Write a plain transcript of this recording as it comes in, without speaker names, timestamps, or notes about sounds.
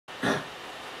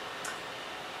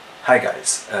Hi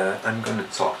guys, I'm going to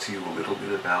talk to you a little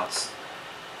bit about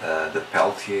the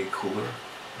Peltier cooler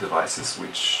devices,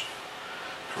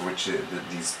 for which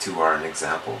these two are an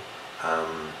example.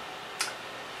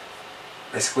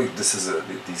 Basically,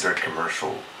 these are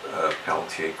commercial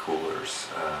Peltier coolers,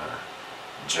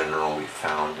 generally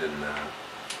found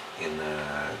in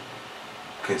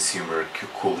consumer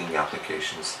cooling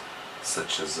applications,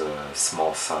 such as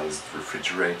small-sized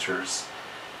refrigerators.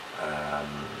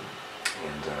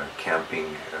 And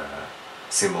camping,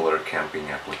 similar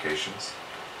camping applications,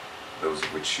 those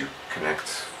of which you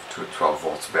connect to a 12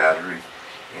 volts battery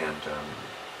and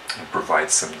provide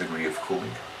some degree of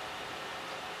cooling.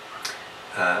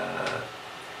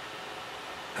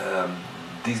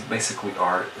 These basically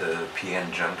are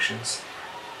PN junctions,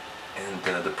 and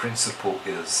the principle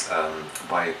is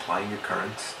by applying a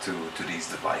current to these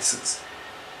devices,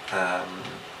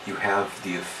 you have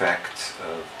the effect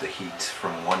of the heat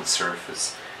from one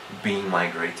surface being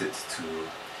migrated to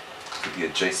the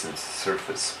adjacent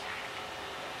surface.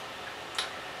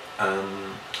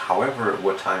 However,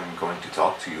 what I'm going to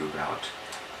talk to you about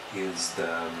is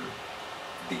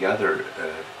the other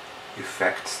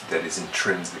effect that is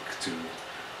intrinsic to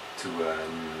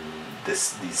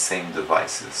these same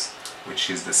devices, which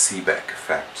is the Seebeck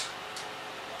effect.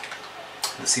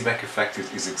 The Seebeck effect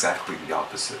is exactly the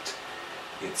opposite.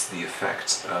 It's the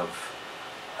effect of,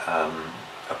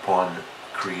 upon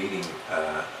creating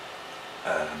a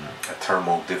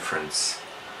thermal difference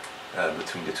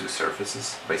between the two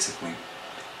surfaces, basically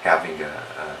having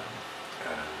a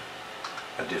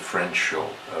differential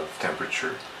of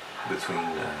temperature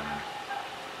between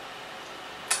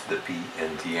the P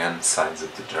and the N sides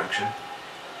of the junction,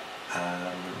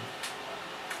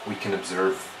 we can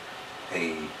observe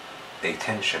a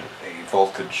tension, a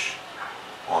voltage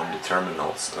on the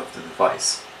terminals of the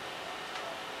device.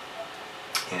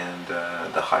 And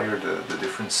the higher the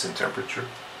difference in temperature,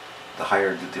 the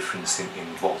higher the difference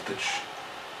in voltage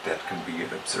that can be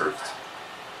observed.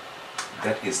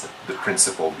 That is the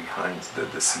principle behind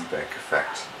the Seebeck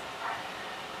effect.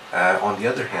 On the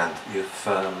other hand, if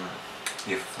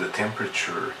the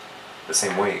temperature, the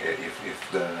same way, if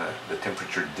the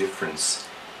temperature difference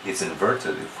is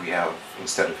inverted, if we have,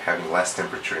 instead of having less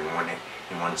temperature in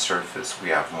one surface, we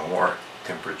have more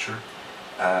temperature,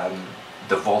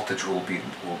 the voltage will be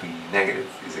negative,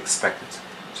 is expected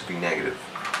to be negative.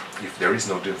 If there is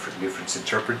no difference in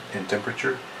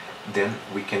temperature, then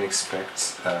we can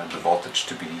expect the voltage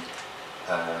to be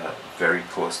very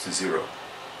close to zero.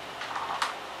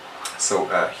 So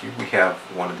here we have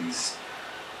one of these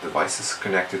devices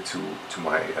connected to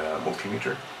my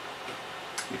multimeter.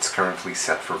 It's currently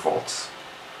set for volts,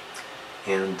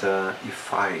 and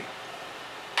if I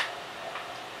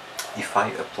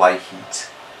apply heat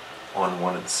on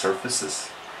one of the surfaces,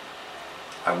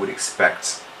 I would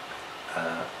expect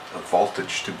a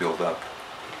voltage to build up,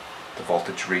 the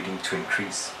voltage reading to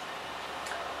increase.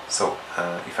 So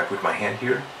if I put my hand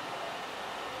here,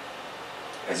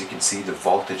 as you can see, the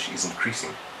voltage is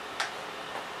increasing.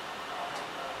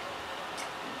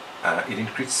 It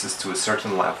increases to a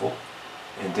certain level,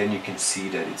 and then you can see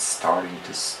that it's starting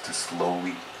to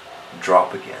slowly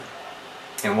drop again.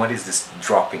 And what is this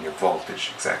dropping of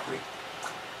voltage exactly?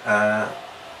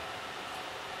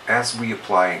 As we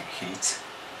apply heat,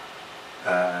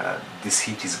 this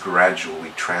heat is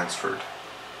gradually transferred.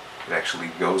 It actually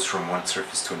goes from one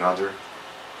surface to another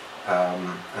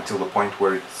until the point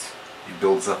where it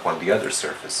builds up on the other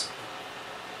surface,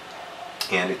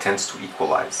 and it tends to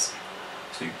equalize.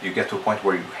 So you get to a point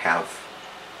where you have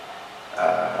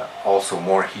also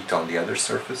more heat on the other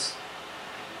surface,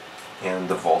 and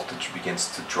the voltage begins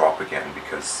to drop again,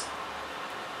 because,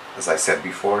 as I said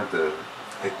before,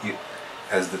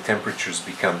 as the temperatures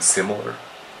become similar,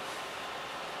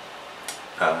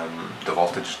 the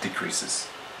voltage decreases.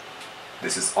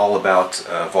 This is all about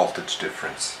voltage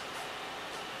difference.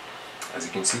 As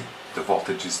you can see, the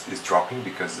voltage is dropping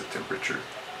because the temperature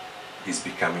is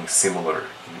becoming similar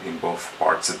in both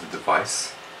parts of the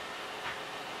device,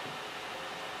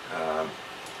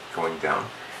 going down.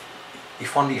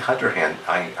 If on the other hand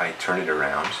I turn it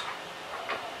around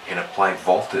and apply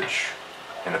voltage,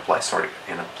 and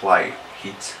apply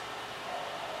heat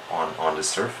on the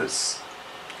surface,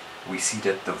 we see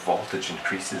that the voltage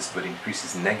increases, but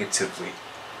increases negatively.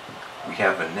 We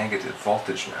have a negative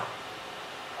voltage now.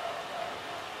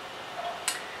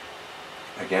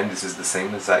 Again, this is the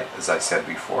same as I said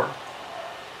before.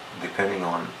 Depending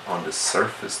on the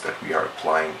surface that we are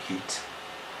applying heat,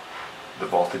 the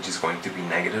voltage is going to be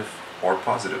negative or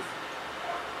positive.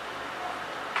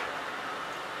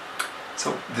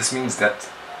 So this means that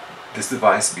this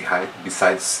device,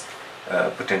 besides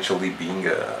potentially being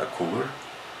a cooler.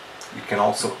 It can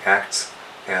also act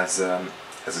as a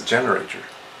generator.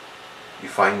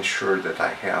 If I ensure that I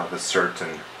have a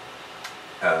certain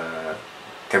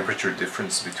temperature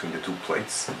difference between the two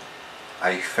plates,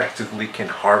 I effectively can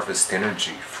harvest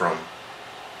energy from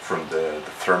the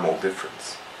thermal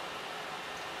difference.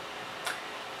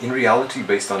 In reality,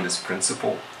 based on this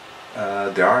principle,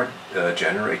 there are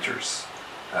generators.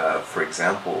 For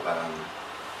example,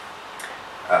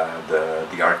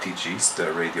 the RTGs, the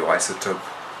radioisotope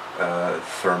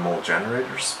thermal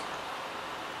generators,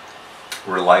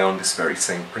 rely on this very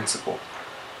same principle.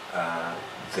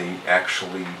 They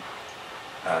actually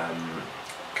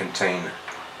contain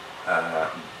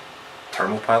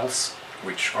thermopiles,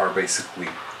 which are basically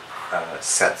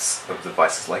sets of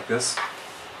devices like this,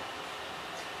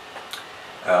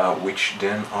 which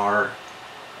then are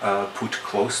put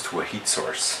close to a heat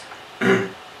source.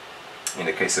 In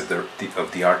the case of the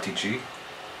RTG,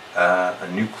 a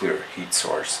nuclear heat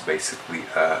source, basically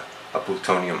a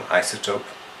plutonium isotope,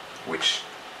 which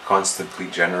constantly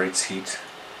generates heat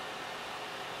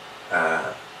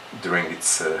during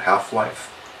its half-life.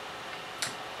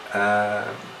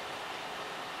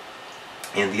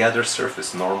 And the other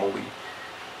surface normally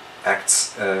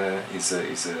acts is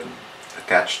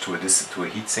attached to a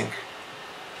heat sink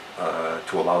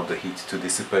to allow the heat to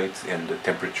dissipate and the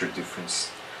temperature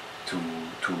difference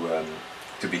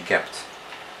to be kept.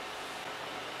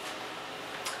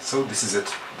 So this is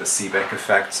it, the Seebeck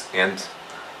effect and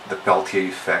the Peltier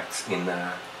effect in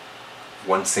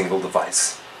one single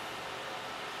device.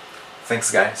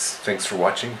 Thanks guys, thanks for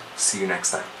watching, see you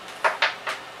next time.